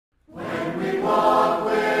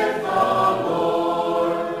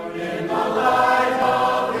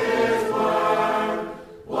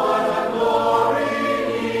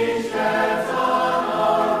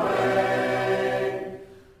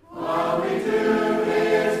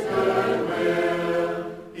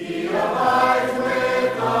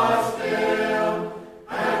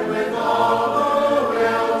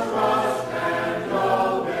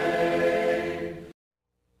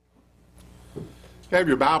have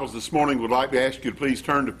your Bibles this morning, would like to ask you to please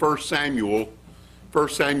turn to 1 Samuel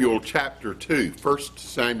chapter 2. 1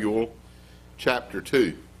 Samuel chapter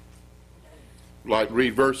 2. I'd like to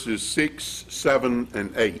read verses 6, 7,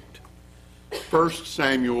 and 8. 1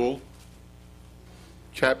 Samuel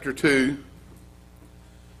chapter 2,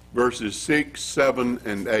 verses 6, 7,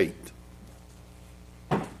 and 8.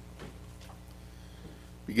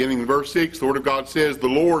 Beginning in verse 6, the Word of God says, "The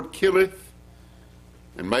Lord killeth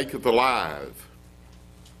and maketh alive.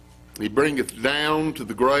 He bringeth down to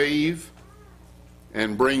the grave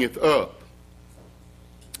and bringeth up.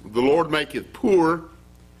 The Lord maketh poor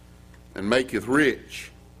and maketh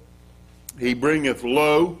rich. He bringeth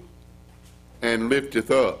low and lifteth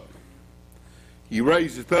up. He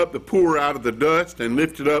raiseth up the poor out of the dust and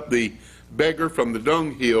lifteth up the beggar from the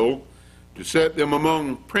dunghill, to set them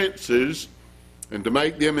among princes and to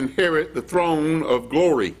make them inherit the throne of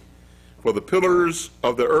glory. For the pillars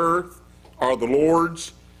of the earth are the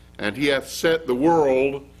Lord's, and he hath set the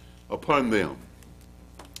world upon them."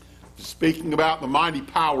 Speaking about the mighty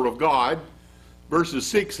power of God, verses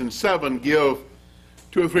 6 and 7 give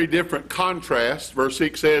two or three different contrasts. Verse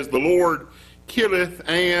 6 says, "The Lord killeth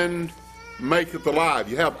and maketh alive."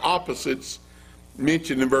 You have opposites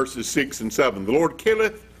mentioned in verses 6 and 7. The Lord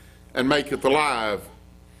killeth and maketh alive.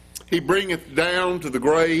 He bringeth down to the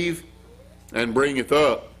grave and bringeth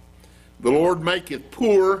up. The Lord maketh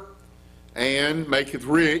poor and maketh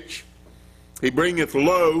rich. He bringeth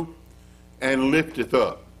low and lifteth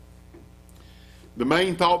up. The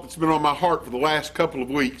main thought that's been on my heart for the last couple of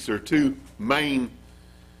weeks, there are three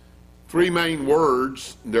main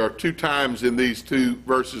words. There are two times in these two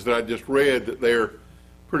verses that I just read that they're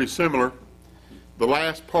pretty similar. The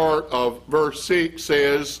last part of verse 6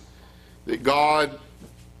 says that God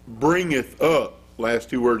bringeth up. Last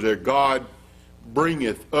two words there, God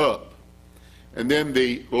bringeth up. And then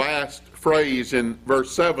the last phrase in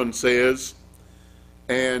verse 7 says,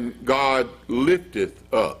 "And God lifteth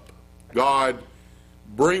up." God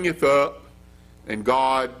bringeth up and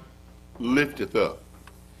God lifteth up.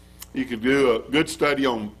 You could do a good study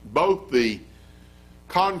on both the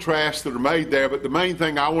contrasts that are made there, but the main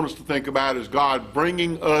thing I want us to think about is God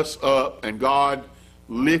bringing us up and God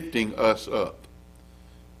lifting us up.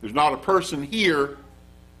 There's not a person here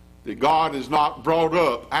that God has not brought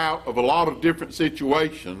up out of a lot of different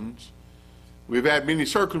situations. We've had many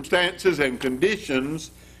circumstances and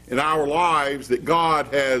conditions in our lives that God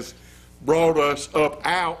has brought us up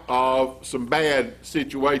out of some bad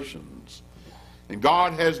situations. And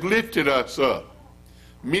God has lifted us up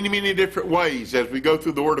many, many different ways. As we go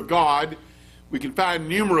through the Word of God, we can find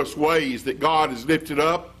numerous ways that God has lifted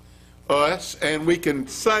up us, and we can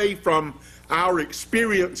say from our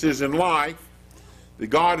experiences in life that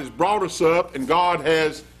God has brought us up and God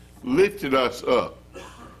has lifted us up.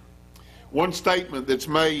 One statement that's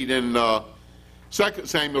made in 2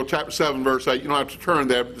 Samuel chapter 7 verse 8, you don't have to turn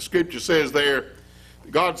there, but the scripture says there,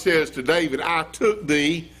 God says to David, "I took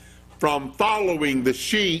thee from following the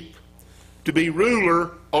sheep to be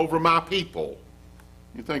ruler over my people."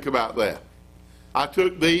 You think about that. I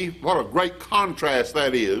took thee, what a great contrast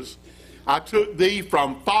that is. I took thee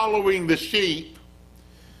from following the sheep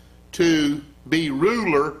to be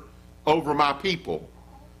ruler over my people.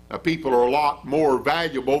 Now, people are a lot more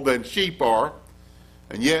valuable than sheep are,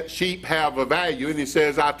 and yet sheep have a value. And he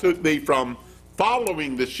says, "I took thee from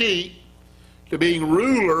following the sheep to being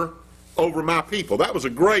ruler over my people." That was a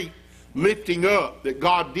great lifting up that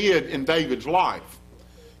God did in David's life.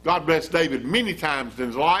 God blessed David many times in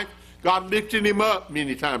his life. God lifted him up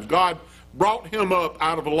many times. God brought him up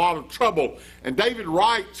out of a lot of trouble. And David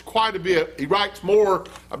writes quite a bit. He writes more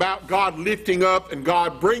about God lifting up and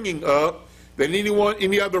God bringing up than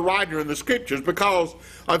any other writer in the scriptures, because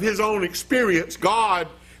of his own experience. God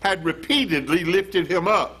had repeatedly lifted him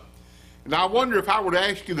up. And I wonder if I were to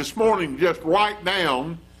ask you this morning, just write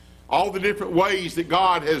down all the different ways that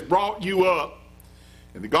God has brought you up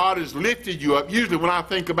and that God has lifted you up. Usually when I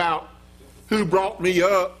think about who brought me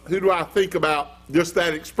up, who do I think about? Just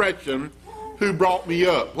that expression, who brought me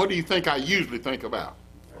up. What do you think I usually think about?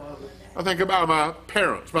 I think about my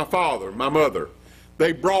parents, my father, my mother.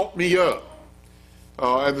 They brought me up.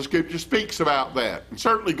 And the scripture speaks about that. And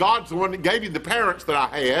certainly God's the one that gave me the parents that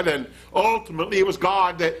I had, and ultimately it was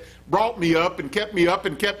God that brought me up and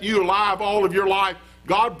kept you alive all of your life.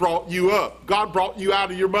 God brought you up. God brought you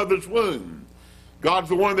out of your mother's womb. God's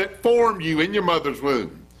the one that formed you in your mother's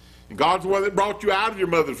womb. And God's the one that brought you out of your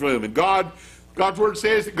mother's womb. And God's word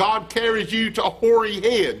says that God carries you to a hoary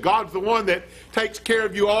head. God's the one that takes care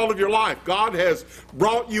of you all of your life. God has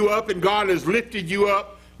brought you up and God has lifted you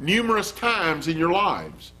up numerous times in your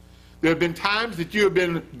lives. There have been times that you have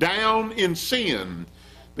been down in sin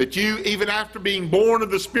that you, even after being born of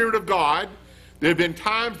the Spirit of God, there have been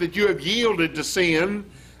times that you have yielded to sin,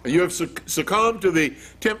 and you have succumbed to the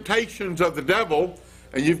temptations of the devil,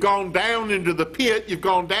 and you've gone down into the pit, you've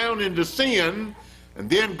gone down into sin, and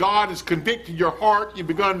then God has convicted your heart. You've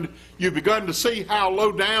begun to see how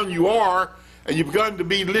low down you are, and you've begun to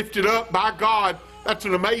be lifted up by God. That's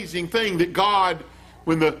an amazing thing, that God,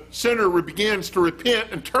 when the sinner begins to repent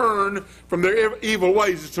and turn from their evil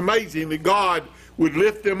ways, it's amazing that God would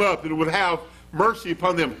lift them up and would have mercy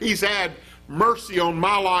upon them. He's had mercy on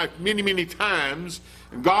my life many, many times,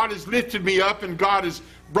 and God has lifted me up, and God has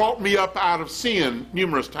brought me up out of sin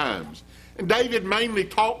numerous times. And David mainly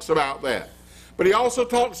talks about that. But he also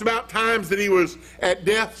talks about times that he was at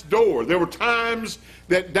death's door. There were times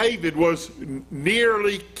that David was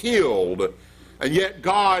nearly killed, and yet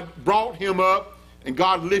God brought him up, and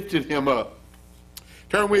God lifted him up.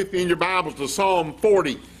 Turn with me in your Bibles to Psalm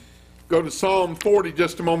 40. Go to Psalm 40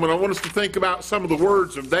 just a moment. I want us to think about some of the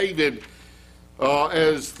words of David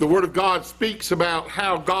as the Word of God speaks about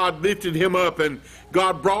how God lifted him up and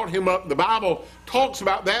God brought him up. The Bible talks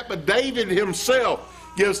about that, but David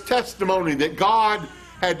himself gives testimony that God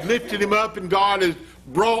had lifted him up and God has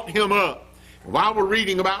brought him up. While we're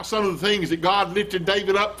reading about some of the things that God lifted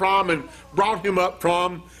David up from and brought him up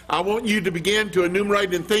from, I want you to begin to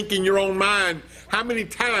enumerate and think in your own mind, how many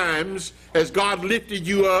times has God lifted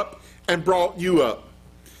you up and brought you up?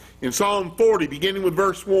 In Psalm 40, beginning with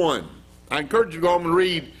verse 1, I encourage you to go home and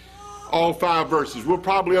read all 5 verses. We'll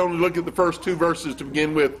probably only look at the first 2 verses to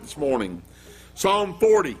begin with this morning. Psalm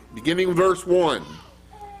 40, beginning with verse 1.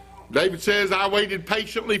 David says, I waited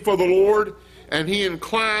patiently for the Lord, and he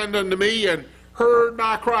inclined unto me and heard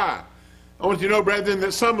my cry. I want you to know, brethren,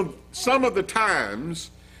 that some of the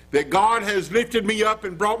times that God has lifted me up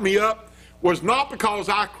and brought me up was not because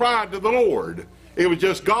I cried to the Lord. It was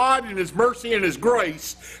just God in his mercy and his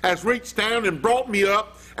grace has reached down and brought me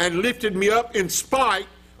up and lifted me up in spite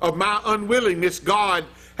of my unwillingness. God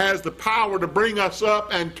has the power to bring us up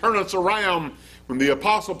and turn us around. When the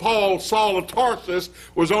Apostle Paul, Saul of Tarsus,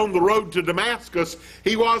 was on the road to Damascus,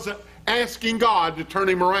 he wasn't asking God to turn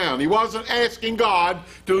him around. He wasn't asking God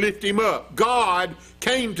to lift him up. God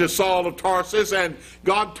came to Saul of Tarsus, and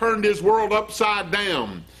God turned his world upside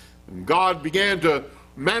down. And God began to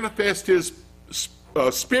manifest his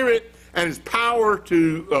spirit and his power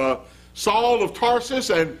to Saul of Tarsus,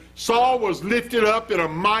 and Saul was lifted up in a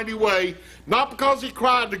mighty way, not because he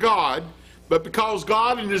cried to God, but because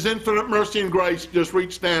God in his infinite mercy and grace just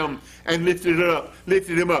reached down and lifted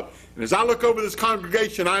him up. And as I look over this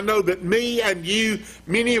congregation, I know that me and you,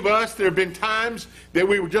 many of us, there have been times that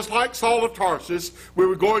we were just like Saul of Tarsus. We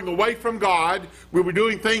were going away from God. We were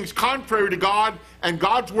doing things contrary to God and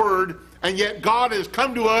God's Word, and yet God has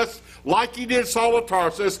come to us like he did Saul of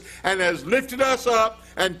Tarsus and has lifted us up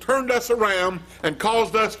and turned us around and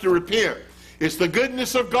caused us to repent. It's the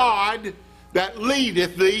goodness of God that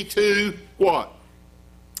leadeth thee to what?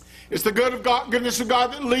 It's the goodness of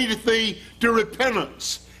God that leadeth thee to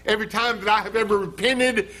repentance. Every time that I have ever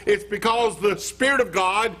repented, it's because the Spirit of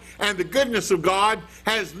God and the goodness of God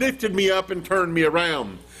has lifted me up and turned me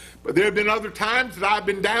around. But there have been other times that I've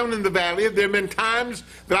been down in the valley. There have been times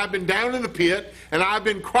that I've been down in the pit, and I've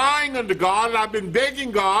been crying unto God, and I've been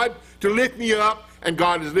begging God to lift me up, and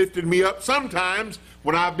God has lifted me up sometimes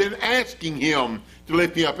when I've been asking him to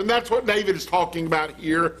lift me up. And that's what David is talking about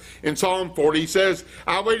here in Psalm 40. He says,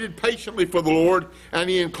 I waited patiently for the Lord, and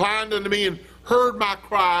he inclined unto me and heard my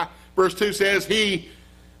cry. Verse 2 says,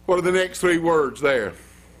 what are the next 3 words there?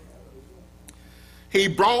 He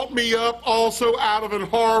brought me up also out of an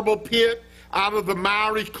horrible pit, out of the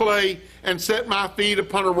miry clay, and set my feet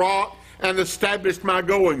upon a rock, and established my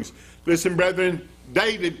goings. Listen, brethren,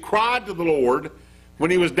 David cried to the Lord when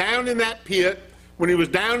he was down in that pit, when he was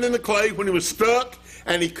down in the clay, when he was stuck,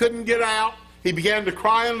 and he couldn't get out. He began to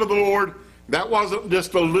cry unto the Lord. That wasn't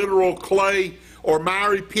just a literal clay or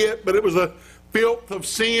miry pit, but it was a filth of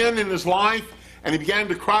sin in his life, and he began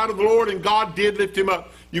to cry to the Lord, and God did lift him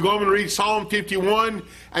up. You go over and read Psalm 51,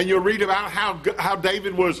 and you'll read about how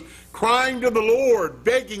David was crying to the Lord,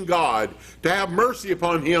 begging God to have mercy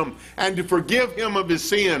upon him and to forgive him of his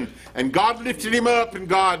sin. And God lifted him up, and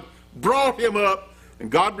God brought him up, and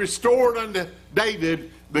God restored unto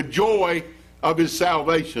David the joy of his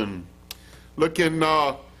salvation. Look in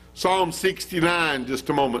Psalm 69 just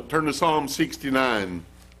a moment. Turn to Psalm 69.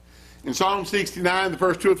 In Psalm 69, the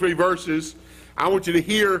first 2 or 3 verses, I want you to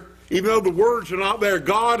hear, even though the words are not there,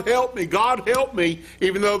 God help me,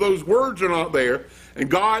 even though those words are not there. And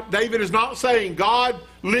David is not saying, God,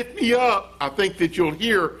 lift me up. I think that you'll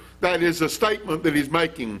hear that is a statement that he's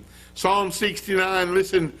making. Psalm 69,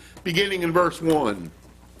 listen, beginning in verse 1.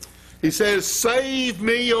 He says, save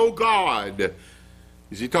me, O God.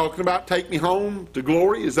 Is he talking about take me home to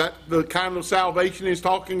glory? Is that the kind of salvation he's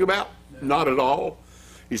talking about? No. Not at all.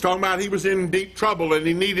 He's talking about he was in deep trouble and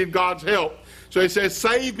he needed God's help. So he says,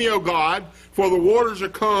 save me, O God, for the waters are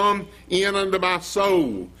come in unto my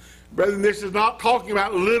soul. Brethren, this is not talking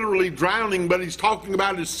about literally drowning, but he's talking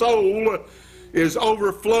about his soul is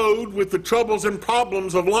overflowed with the troubles and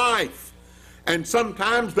problems of life. And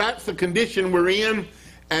sometimes that's the condition we're in,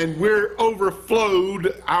 and we're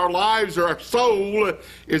overflowed. Our lives or our soul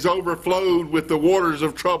is overflowed with the waters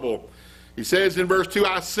of trouble. He says in verse 2,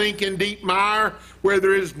 I sink in deep mire where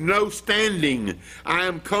there is no standing. I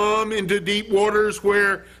am come into deep waters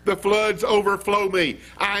where the floods overflow me.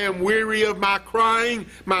 I am weary of my crying.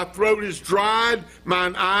 My throat is dried.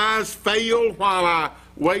 Mine eyes fail while I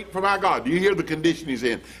wait for my God. Do you hear the condition he's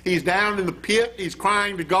in? He's down in the pit. He's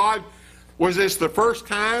crying to God. Was this the first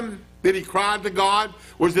time that he cried to God?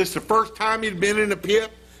 Was this the first time he'd been in a pit?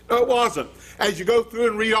 No, it wasn't. As you go through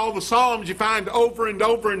and read all the Psalms, you find over and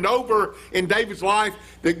over and over in David's life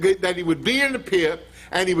that he would be in the pit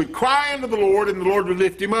and he would cry unto the Lord and the Lord would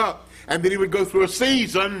lift him up. And then he would go through a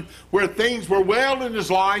season where things were well in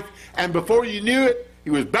his life, and before you knew it, he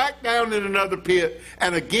was back down in another pit.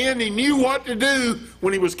 And again, he knew what to do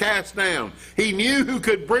when he was cast down. He knew who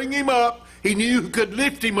could bring him up. He knew who could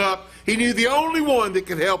lift him up. He knew the only one that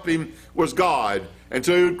could help him was God. And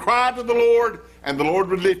so he would cry to the Lord, and the Lord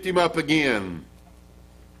would lift him up again.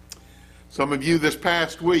 Some of you this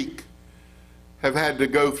past week have had to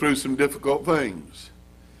go through some difficult things.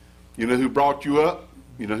 You know who brought you up?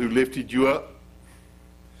 You know who lifted you up?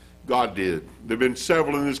 God did. There have been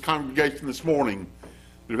several in this congregation this morning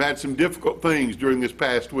that have had some difficult things during this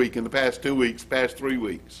past week, in the past 2 weeks, past 3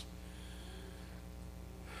 weeks.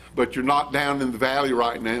 But you're not down in the valley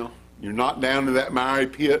right now. You're not down in that miry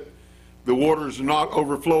pit. The waters are not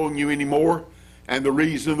overflowing you anymore. And the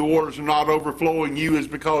reason the waters are not overflowing you is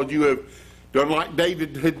because you have done like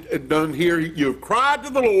David had done here. You have cried to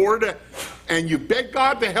the Lord and you begged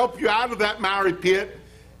God to help you out of that miry pit.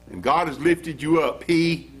 And God has lifted you up.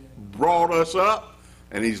 He brought us up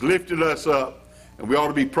and he's lifted us up. And we ought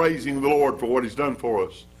to be praising the Lord for what he's done for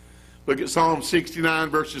us. Look at Psalm 69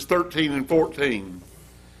 verses 13 and 14.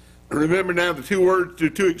 Remember now the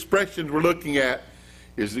two expressions we're looking at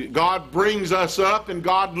is that God brings us up and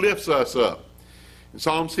God lifts us up. In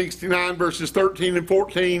Psalm 69 verses 13 and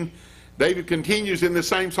 14, David continues in the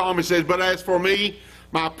same psalm. He says, but as for me,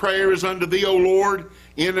 my prayer is unto thee, O Lord,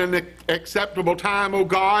 in an acceptable time, O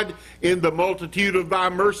God, in the multitude of thy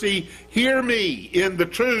mercy. Hear me in the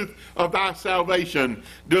truth of thy salvation.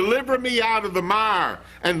 Deliver me out of the mire,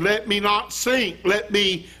 and let me not sink. Let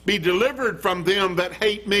me be delivered from them that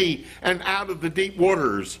hate me, and out of the deep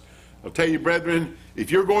waters. I'll tell you, brethren,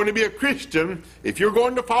 if you're going to be a Christian, if you're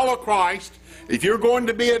going to follow Christ, if you're going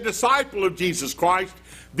to be a disciple of Jesus Christ,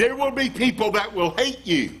 there will be people that will hate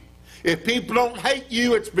you. If people don't hate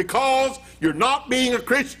you, it's because you're not being a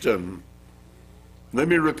Christian. Let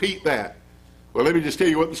me repeat that. Well, let me just tell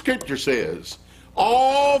you what the Scripture says.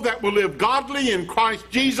 All that will live godly in Christ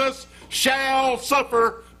Jesus shall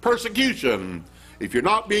suffer persecution. If you're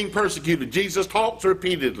not being persecuted, Jesus talks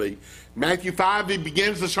repeatedly. Matthew 5, he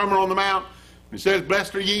begins the Sermon on the Mount. He says,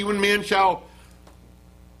 blessed are ye when men shall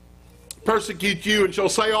persecute you and shall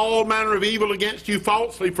say all manner of evil against you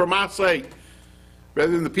falsely for my sake.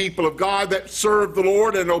 Brethren, the people of God that serve the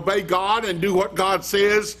Lord and obey God and do what God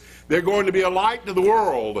says, they're going to be a light to the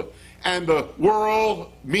world. And the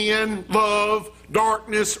world, men love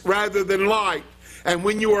darkness rather than light. And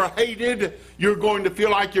when you are hated, you're going to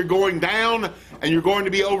feel like you're going down, and you're going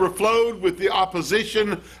to be overflowed with the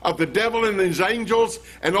opposition of the devil and his angels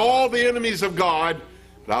and all the enemies of God.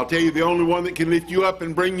 But I'll tell you, the only one that can lift you up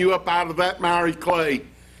and bring you up out of that miry clay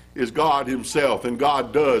is God himself. And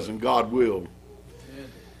God does, and God will.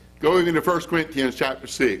 Going into 1 Corinthians chapter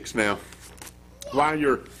 6 now. While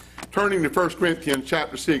you're turning to 1 Corinthians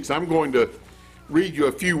chapter 6, I'm going to read you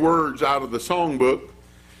a few words out of the songbook.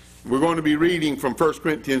 We're going to be reading from 1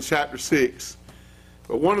 Corinthians chapter 6.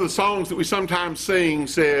 But one of the songs that we sometimes sing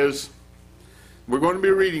says, we're going to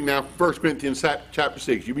be reading now from 1 Corinthians chapter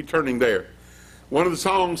 6. You'll be turning there. One of the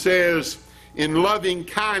songs says, in loving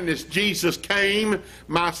kindness Jesus came,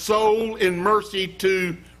 my soul in mercy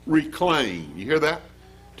to reclaim. You hear that?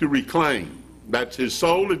 To reclaim. That's his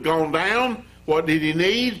soul had gone down. What did he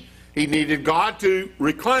need? He needed God to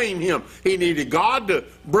reclaim him. He needed God to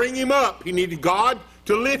bring him up. He needed God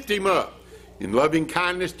to lift him up. In loving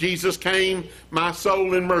kindness Jesus came, my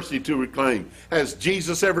soul in mercy to reclaim. Has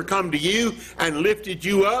Jesus ever come to you and lifted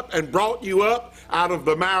you up and brought you up out of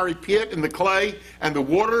the miry pit and the clay and the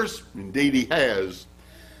waters? Indeed he has.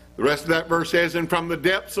 The rest of that verse says, and from the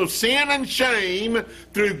depths of sin and shame,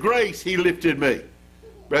 through grace he lifted me.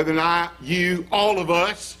 Brethren, you, all of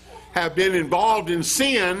us, have been involved in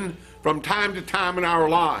sin from time to time in our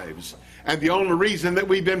lives. And the only reason that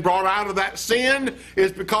we've been brought out of that sin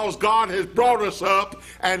is because God has brought us up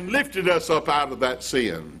and lifted us up out of that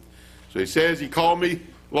sin. So he says, he called me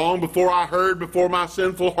long before I heard, before my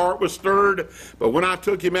sinful heart was stirred. But when I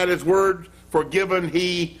took him at his word, forgiven,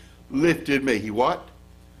 he lifted me. He what?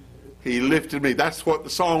 He lifted me. That's what the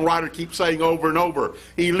songwriter keeps saying over and over.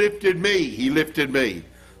 He lifted me. He lifted me.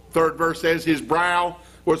 Third verse says, his brow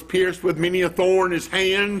was pierced with many a thorn, his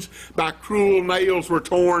hands by cruel nails were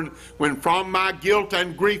torn. When from my guilt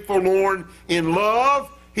and grief forlorn, in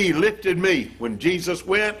love he lifted me. When Jesus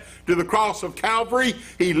went to the cross of Calvary,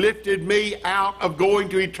 he lifted me out of going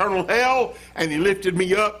to eternal hell, and he lifted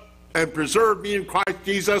me up and preserved me in Christ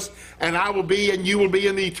Jesus, and I will be and you will be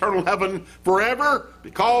in the eternal heaven forever,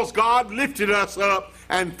 because God lifted us up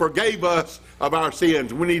and forgave us of our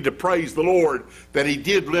sins. We need to praise the Lord that he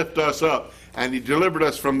did lift us up, and he delivered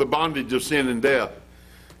us from the bondage of sin and death.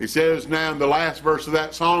 He says now in the last verse of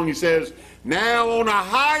that song, he says, now on a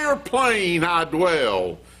higher plane I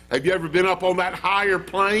dwell. Have you ever been up on that higher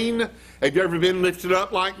plane? Have you ever been lifted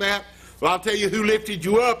up like that? Well, I'll tell you, who lifted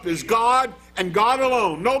you up is God, and God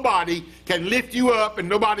alone. Nobody can lift you up, and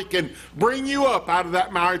nobody can bring you up out of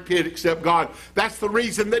that miry pit except God. That's the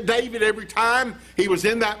reason that David, every time he was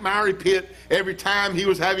in that miry pit, every time he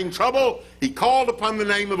was having trouble, he called upon the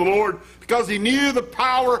name of the Lord, because he knew the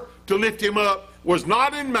power to lift him up was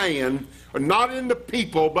not in man, or not in the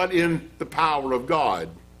people, but in the power of God.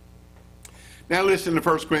 Now listen to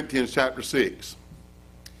 1 Corinthians chapter 6.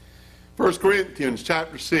 1 Corinthians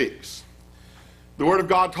chapter 6. The Word of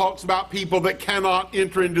God talks about people that cannot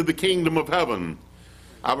enter into the kingdom of heaven.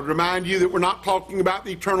 I would remind you that we're not talking about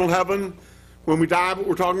the eternal heaven when we die, but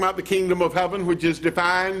we're talking about the kingdom of heaven, which is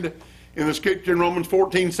defined in the scripture in Romans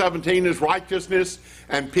 14:17 as righteousness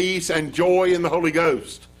and peace and joy in the Holy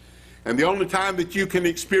Ghost. And the only time that you can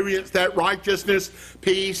experience that righteousness,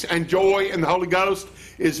 peace, and joy in the Holy Ghost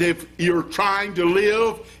is if you're trying to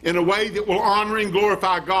live in a way that will honor and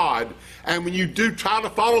glorify God. And when you do try to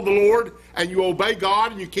follow the Lord and you obey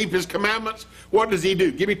God and you keep his commandments, what does he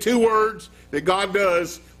do? Give me two words that God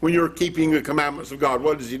does when you're keeping the commandments of God.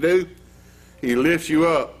 What does he do? He lifts you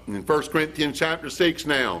up. In 1 Corinthians chapter 6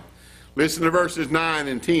 now, listen to verses 9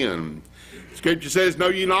 and 10. Scripture says, know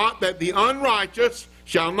ye not that the unrighteous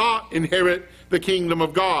shall not inherit the kingdom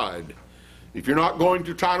of God? If you're not going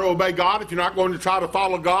to try to obey God, if you're not going to try to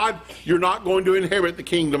follow God, you're not going to inherit the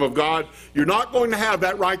kingdom of God. You're not going to have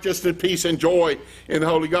that righteousness, peace, and joy in the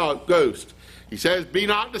Holy Ghost. He says, be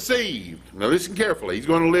not deceived. Now listen carefully. He's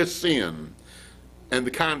going to list sin and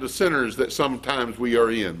the kind of sinners that sometimes we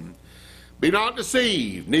are in. Be not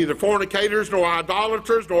deceived, neither fornicators, nor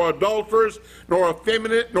idolaters, nor adulterers, nor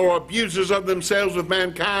effeminate, nor abusers of themselves with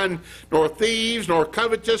mankind, nor thieves, nor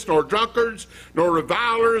covetous, nor drunkards, nor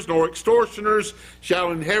revilers, nor extortioners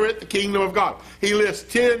shall inherit the kingdom of God. He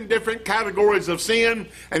lists 10 different categories of sin,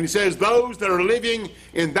 and he says those that are living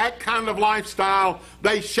in that kind of lifestyle,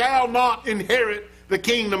 they shall not inherit the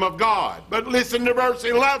kingdom of God. But listen to verse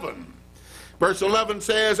 11. Verse 11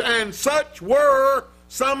 says, and such were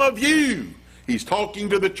some of you. He's talking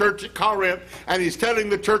to the church at Corinth, and he's telling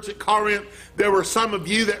the church at Corinth there were some of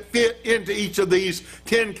you that fit into each of these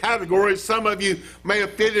 10 categories. Some of you may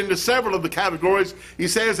have fit into several of the categories. He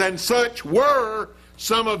says, and such were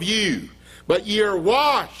some of you. But ye are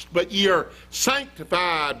washed, but ye are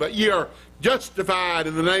sanctified, but ye are justified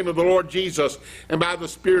in the name of the Lord Jesus and by the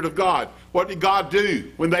Spirit of God. What did God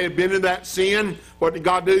do when they had been in that sin? What did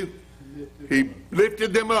God do? He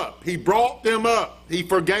lifted them up. He brought them up. He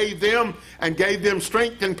forgave them and gave them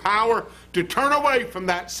strength and power to turn away from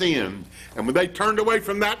that sin. And when they turned away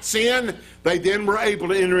from that sin, they then were able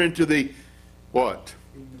to enter into the what?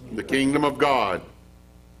 The kingdom of God.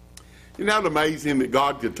 Isn't that amazing that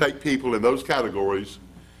God could take people in those categories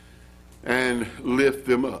and lift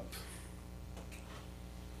them up?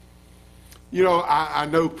 You know, I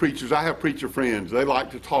know preachers. I have preacher friends. They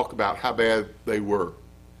like to talk about how bad they were.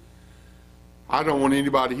 I don't want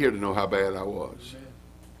anybody here to know how bad I was.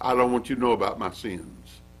 I don't want you to know about my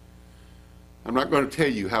sins. I'm not going to tell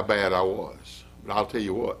you how bad I was, but I'll tell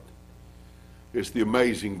you what. It's the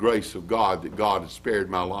amazing grace of God that God has spared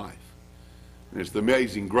my life. And it's the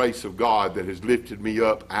amazing grace of God that has lifted me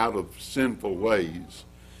up out of sinful ways.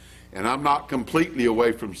 And I'm not completely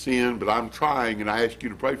away from sin, but I'm trying, and I ask you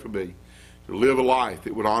to pray for me, to live a life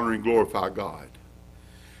that would honor and glorify God.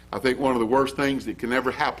 I think one of the worst things that can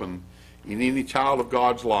ever happen in any child of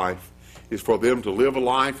God's life is for them to live a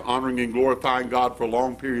life honoring and glorifying God for a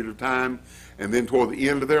long period of time, and then toward the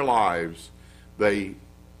end of their lives, they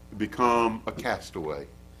become a castaway.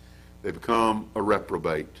 They become a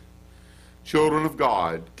reprobate. Children of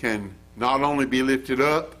God can not only be lifted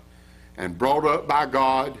up and brought up by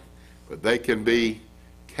God, but they can be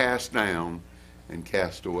cast down and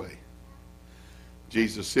cast away.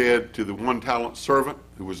 Jesus said to the one-talent servant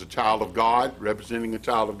who was a child of God, representing a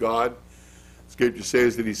child of God, Scripture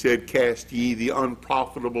says that he said, "Cast ye the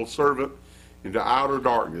unprofitable servant into outer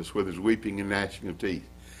darkness where there's weeping and gnashing of teeth."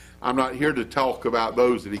 I'm not here to talk about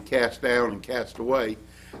those that he cast down and cast away.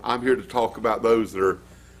 I'm here to talk about those that are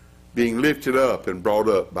being lifted up and brought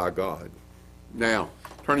up by God. Now,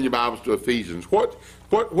 turning your Bibles to Ephesians.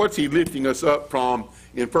 What's he lifting us up from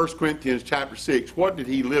in 1 Corinthians chapter 6? What did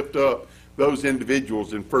he lift up those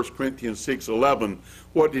individuals in 1 Corinthians 6:11?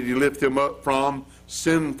 What did he lift them up from?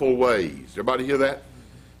 Sinful ways. Everybody hear that?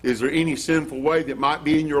 Is there any sinful way that might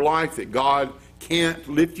be in your life that God can't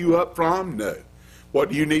lift you up from? No. What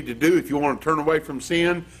do you need to do if you want to turn away from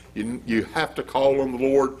sin? You have to call on the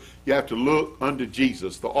Lord. You have to look unto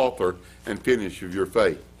Jesus, the author and finisher of your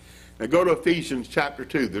faith. Now go to Ephesians chapter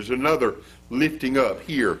 2. There's another lifting up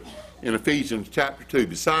here in Ephesians chapter 2.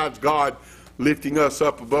 Besides God lifting us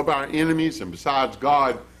up above our enemies, and besides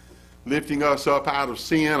God lifting us up out of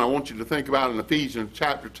sin, I want you to think about in Ephesians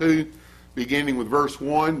chapter 2, beginning with verse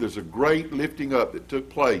 1, there's a great lifting up that took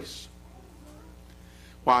place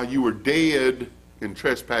while you were dead in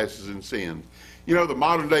trespasses and sins. You know, the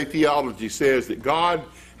modern day theology says that God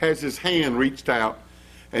has his hand reached out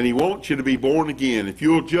and he wants you to be born again. If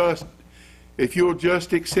you'll just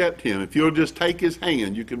accept him, if you'll just take his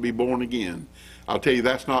hand, you can be born again. I'll tell you,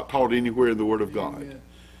 that's not taught anywhere in the Word of God. Amen.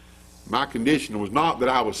 My condition was not that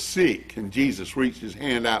I was sick and Jesus reached his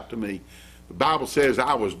hand out to me. The Bible says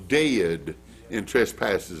I was dead in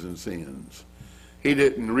trespasses and sins. He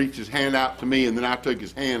didn't reach his hand out to me and then I took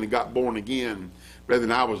his hand and got born again. Rather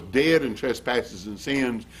than I was dead in trespasses and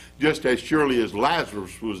sins, just as surely as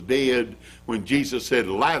Lazarus was dead when Jesus said,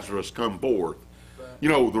 "Lazarus, come forth." Right. You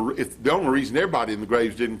know, the only reason everybody in the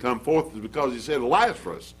graves didn't come forth is because he said,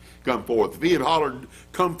 "Lazarus, come forth." If he had hollered,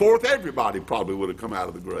 "Come forth," everybody probably would have come out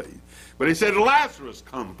of the grave. But he said, "Lazarus,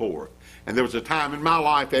 come forth." And there was a time in my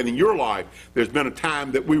life and in your life, there's been a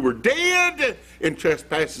time that we were dead in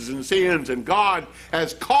trespasses and sins, and God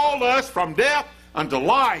has called us from death unto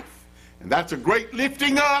life. And that's a great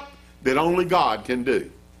lifting up that only God can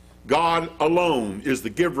do. God alone is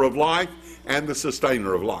the giver of life and the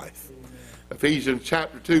sustainer of life. Amen. Ephesians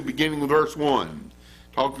chapter 2, beginning with verse 1,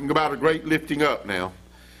 talking about a great lifting up now.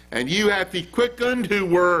 "And you hath he quickened who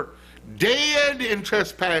were dead in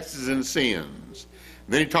trespasses and sins."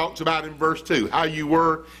 And then he talks about in verse 2 how you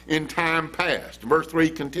were in time past. Verse 3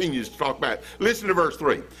 continues to talk about it. Listen to verse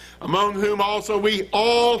 3. "Among whom also we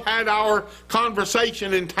all had our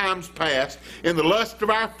conversation in times past, in the lust of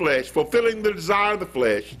our flesh, fulfilling the desire of the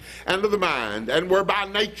flesh and of the mind, and were by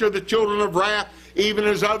nature the children of wrath, even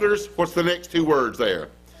as others." What's the next two words there?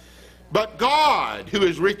 "But God, who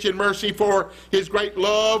is rich in mercy for his great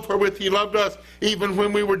love wherewith he loved us, even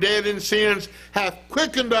when we were dead in sins, hath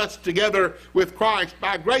quickened us together with Christ.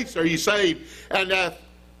 By grace are ye saved." And hath,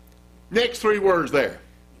 next three words there,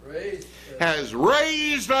 has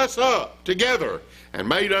raised us up together and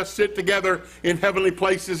made us sit together in heavenly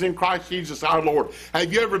places in Christ Jesus our Lord.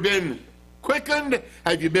 Have you ever been quickened?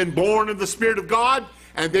 Have you been born of the Spirit of God?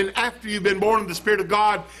 And then after you've been born of the Spirit of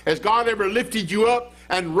God, has God ever lifted you up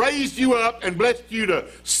and raised you up and blessed you to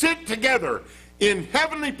sit together in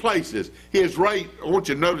heavenly places? He has raised, I want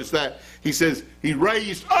you to notice that. He says he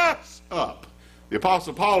raised us up. The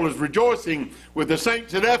Apostle Paul is rejoicing with the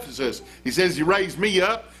saints at Ephesus. He says he raised me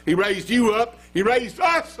up, he raised you up, he raised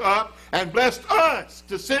us up, and blessed us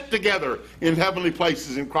to sit together in heavenly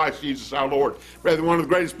places in Christ Jesus our Lord. Rather, one of the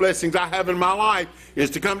greatest blessings I have in my life is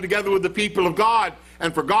to come together with the people of God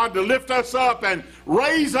and for God to lift us up and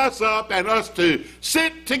raise us up and us to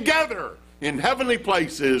sit together in heavenly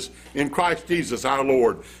places in Christ Jesus our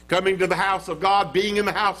Lord. Coming to the house of God, being in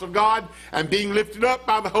the house of God, and being lifted up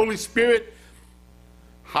by the Holy Spirit.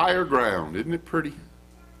 Higher ground. Isn't it pretty?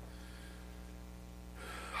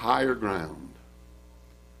 Higher ground.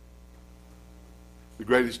 The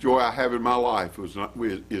greatest joy I have in my life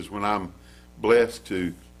is when I'm blessed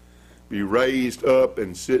to be raised up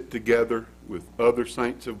and sit together with other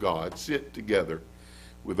saints of God. Sit together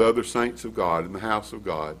with other saints of God in the house of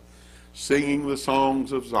God, singing the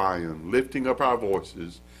songs of Zion, lifting up our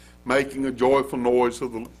voices, making a joyful noise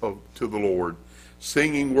to the Lord,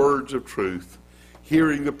 singing words of truth,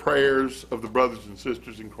 hearing the prayers of the brothers and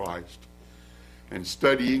sisters in Christ, and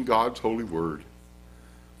studying God's holy word.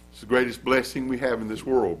 It's the greatest blessing we have in this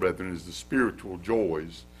world, brethren, is the spiritual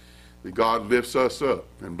joys that God lifts us up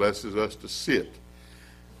and blesses us to sit.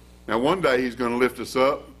 Now, one day he's going to lift us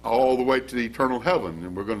up all the way to the eternal heaven,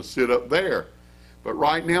 and we're going to sit up there. But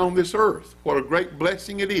right now on this earth, what a great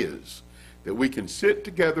blessing it is that we can sit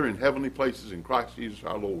together in heavenly places in Christ Jesus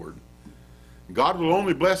our Lord. God will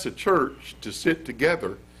only bless a church to sit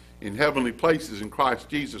together in heavenly places in Christ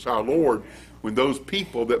Jesus our Lord when those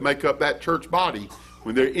people that make up that church body,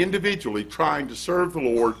 when they're individually trying to serve the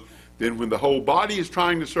Lord. Then when the whole body is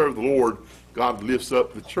trying to serve the Lord, God lifts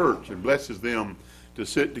up the church and blesses them to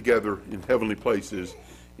sit together in heavenly places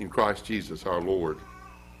in Christ Jesus our Lord.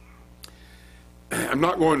 I'm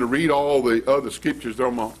not going to read all the other scriptures that are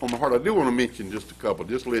on my heart. I do want to mention just a couple.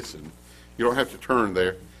 Just listen. You don't have to turn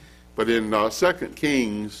there. But in 2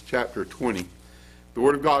 Kings chapter 20, the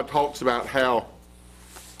Word of God talks about how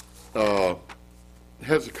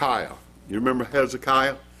Hezekiah, you remember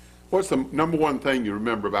Hezekiah? What's the number one thing you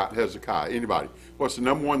remember about Hezekiah? Anybody? What's the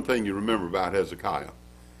number one thing you remember about Hezekiah?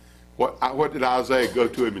 What did Isaiah go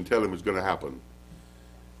to him and tell him was going to happen?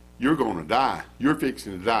 You're going to die. You're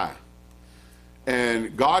fixing to die.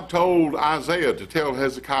 And God told Isaiah to tell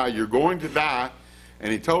Hezekiah, you're going to die,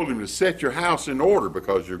 and he told him to set your house in order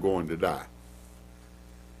because you're going to die.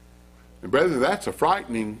 And brethren, that's a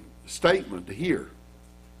frightening statement to hear.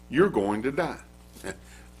 You're going to die.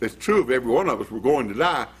 It's true of every one of us, we're going to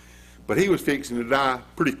die, but he was fixing to die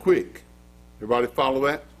pretty quick. Everybody follow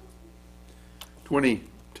that?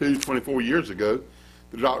 22, 24 years ago,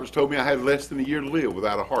 the doctors told me I had less than a year to live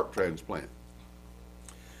without a heart transplant.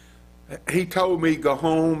 He told me, go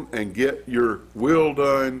home and get your will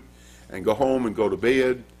done and go home and go to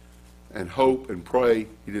bed and hope and pray.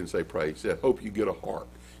 He didn't say pray. He said, hope you get a heart,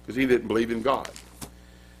 because he didn't believe in God.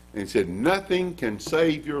 And he said, nothing can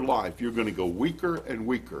save your life. You're going to go weaker and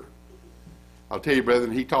weaker. I'll tell you,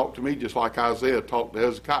 brethren, he talked to me just like Isaiah talked to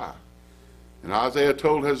Hezekiah. And Isaiah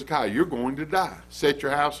told Hezekiah, you're going to die. Set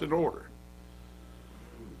your house in order.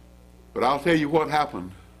 But I'll tell you what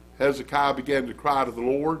happened. Hezekiah began to cry to the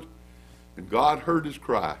Lord, and God heard his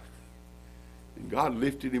cry. And God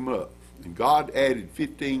lifted him up. And God added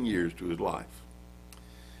 15 years to his life.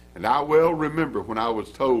 And I well remember when I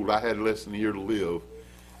was told I had less than a year to live,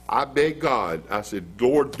 I begged God, I said,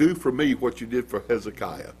 Lord, do for me what you did for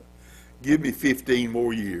Hezekiah. Give me 15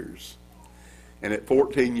 more years. And at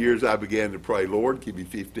 14 years, I began to pray, Lord, give me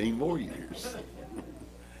 15 more years.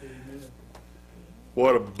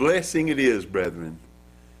 What a blessing it is, brethren.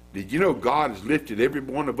 Did you know God has lifted every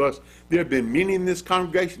one of us? There have been many in this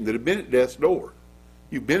congregation that have been at death's door.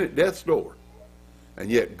 You've been at death's door. And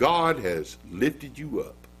yet God has lifted you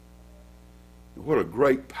up. What a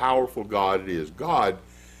great, powerful God it is. God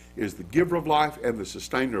is the giver of life and the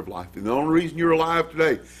sustainer of life. And the only reason you're alive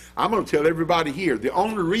today, I'm going to tell everybody here, the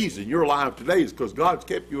only reason you're alive today is because God's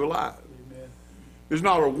kept you alive. Amen. There's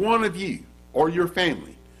not a one of you or your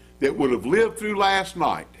family that would have lived through last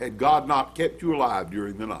night had God not kept you alive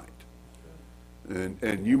during the night.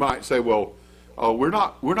 And you might say, well, we're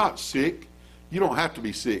not sick. You don't have to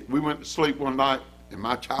be sick. We went to sleep one night and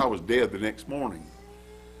my child was dead the next morning.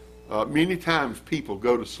 Many times people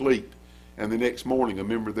go to sleep and the next morning a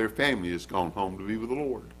member of their family has gone home to be with the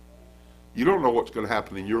Lord. You don't know what's going to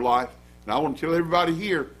happen in your life. And I want to tell everybody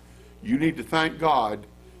here, you need to thank God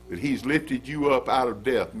that he's lifted you up out of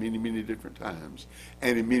death many, many different times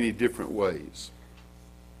and in many different ways.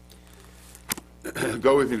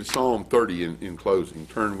 Go with me to Psalm 30 in closing.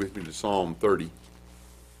 Turn with me to Psalm 30.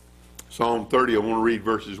 Psalm 30, I want to read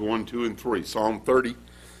verses 1, 2, and 3. Psalm 30,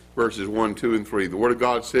 verses 1, 2, and 3. The Word of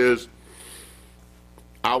God says,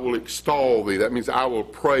 I will extol thee. That means I will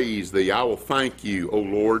praise thee. I will thank you, O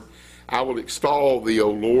Lord. I will extol thee,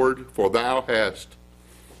 O Lord, for thou hast,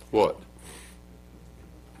 what?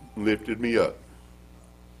 Lifted me up.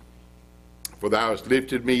 For thou hast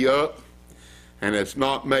lifted me up, and hast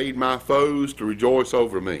not made my foes to rejoice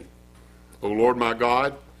over me. O Lord my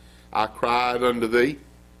God, I cried unto thee.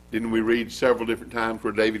 Didn't we read several different times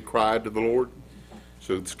where David cried to the Lord?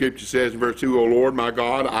 So the scripture says in verse 2, O Lord my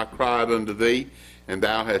God, I cried unto thee, and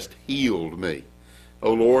thou hast healed me.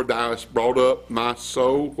 O Lord, thou hast brought up my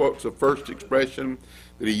soul. What's the first expression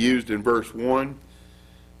that he used in verse 1?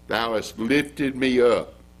 Thou hast lifted me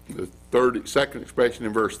up. The second expression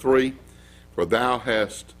in verse 3, for thou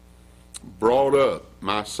hast brought up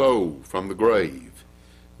my soul from the grave.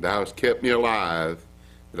 Thou hast kept me alive,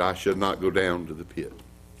 that I should not go down to the pit.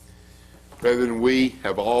 Brethren, we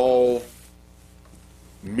have all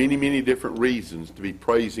many, many different reasons to be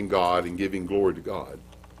praising God and giving glory to God.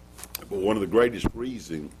 But one of the greatest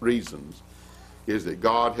reasons is that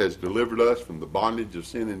God has delivered us from the bondage of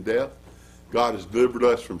sin and death, God has delivered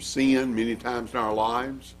us from sin many times in our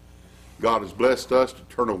lives. God has blessed us to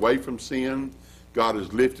turn away from sin. God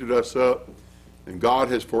has lifted us up. And God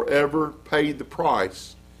has forever paid the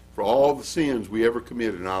price for all the sins we ever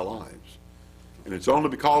committed in our lives. And it's only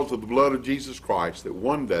because of the blood of Jesus Christ that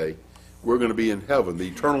one day we're going to be in heaven, the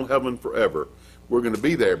eternal heaven forever. We're going to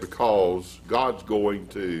be there because God's going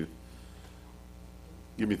to,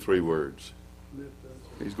 give me 3 words.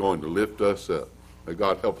 He's going to lift us up. May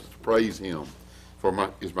God help us to praise him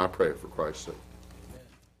is my prayer for Christ's sake.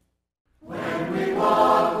 When we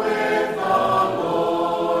walk